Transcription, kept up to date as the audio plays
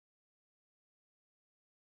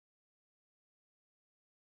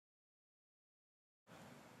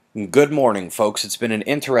Good morning, folks. It's been an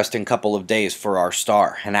interesting couple of days for our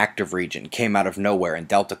star. An active region came out of nowhere in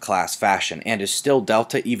Delta-class fashion and is still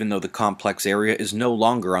Delta even though the complex area is no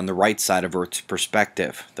longer on the right side of Earth's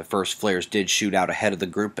perspective. The first flares did shoot out ahead of the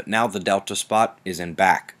group, but now the Delta spot is in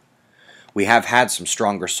back. We have had some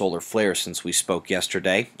stronger solar flares since we spoke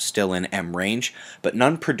yesterday, still in M range, but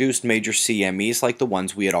none produced major CMEs like the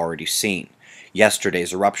ones we had already seen.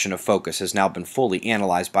 Yesterday's eruption of focus has now been fully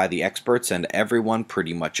analyzed by the experts and everyone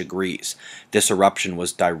pretty much agrees. This eruption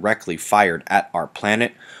was directly fired at our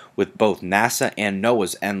planet, with both NASA and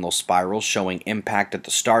NOAA's Enlil spirals showing impact at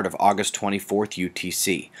the start of August 24th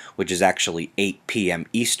UTC, which is actually 8 p.m.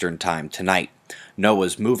 Eastern Time tonight.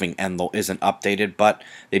 NOAA's moving Enlil isn't updated, but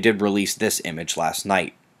they did release this image last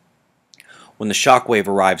night. When the shockwave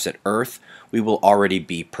arrives at Earth, we will already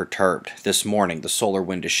be perturbed. This morning, the solar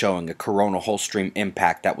wind is showing a coronal hole stream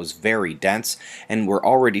impact that was very dense, and we're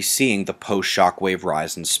already seeing the post-shockwave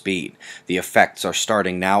rise in speed. The effects are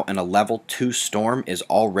starting now, and a level 2 storm is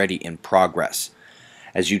already in progress.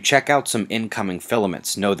 As you check out some incoming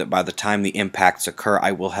filaments, know that by the time the impacts occur,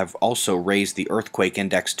 I will have also raised the earthquake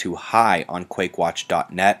index to high on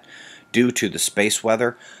QuakeWatch.net due to the space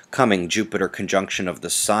weather, coming Jupiter conjunction of the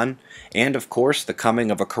Sun, and of course the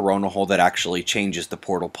coming of a coronal hole that actually changes the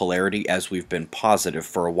portal polarity, as we've been positive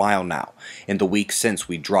for a while now. In the week since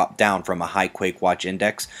we dropped down from a high QuakeWatch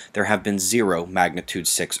index, there have been 0 magnitude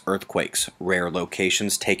 6 earthquakes, rare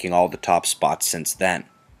locations taking all the top spots since then.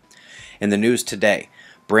 In the news today,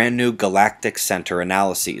 brand new galactic center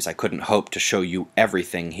analyses. I couldn't hope to show you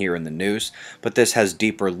everything here in the news, but this has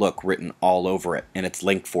deeper look written all over it, and it's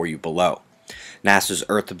linked for you below. NASA's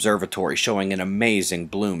Earth Observatory showing an amazing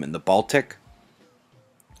bloom in the Baltic.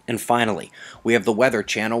 And finally, we have the Weather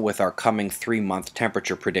Channel with our coming 3-month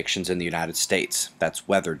temperature predictions in the United States. That's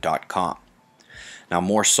weather.com. Now,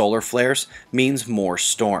 more solar flares means more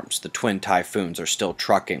storms. The twin typhoons are still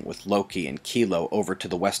trucking with Loki and Kilo over to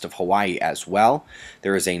the west of Hawaii as well.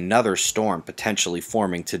 There is another storm potentially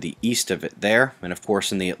forming to the east of it there. And of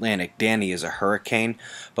course in the Atlantic, Danny is a hurricane,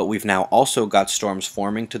 but we've now also got storms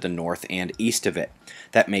forming to the north and east of it.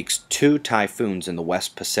 That makes 2 typhoons in the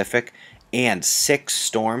West Pacific and 6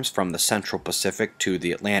 storms from the Central Pacific to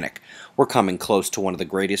the Atlantic. We're coming close to one of the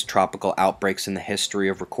greatest tropical outbreaks in the history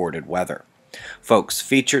of recorded weather. Folks,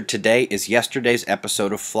 featured today is yesterday's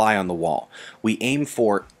episode of Fly on the Wall. We aim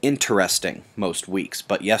for interesting most weeks,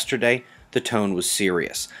 but yesterday the tone was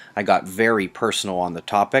serious. I got very personal on the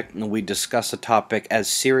topic, and we discuss a topic as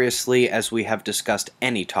seriously as we have discussed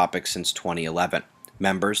any topic since 2011.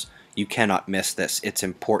 Members, you cannot miss this. It's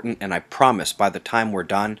important, and I promise by the time we're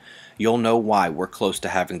done, you'll know why we're close to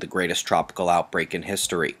having the greatest tropical outbreak in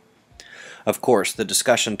history. Of course, the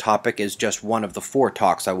discussion topic is just one of the 4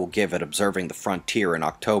 talks I will give at Observing the Frontier in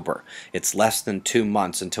October. It's less than 2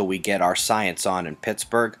 months until we get our science on in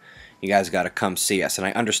Pittsburgh. You guys got to come see us. And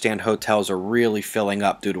I understand hotels are really filling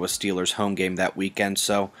up due to a Steelers home game that weekend,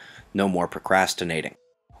 so no more procrastinating.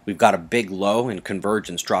 We've got a big low in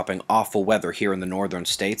convergence dropping awful weather here in the northern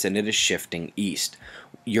states, and it is shifting east.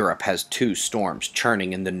 Europe has 2 storms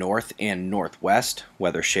churning in the north and northwest.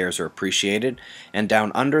 Weather shares are appreciated. And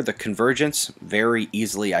down under, the convergence very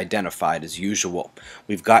easily identified as usual.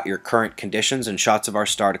 We've got your current conditions and shots of our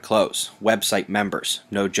star to close. Website members,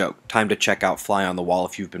 no joke. Time to check out Fly on the Wall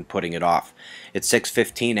if you've been putting it off. It's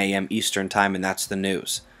 6:15 a.m. Eastern Time, and that's the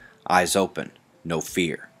news. Eyes open, no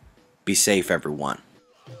fear. Be safe, everyone.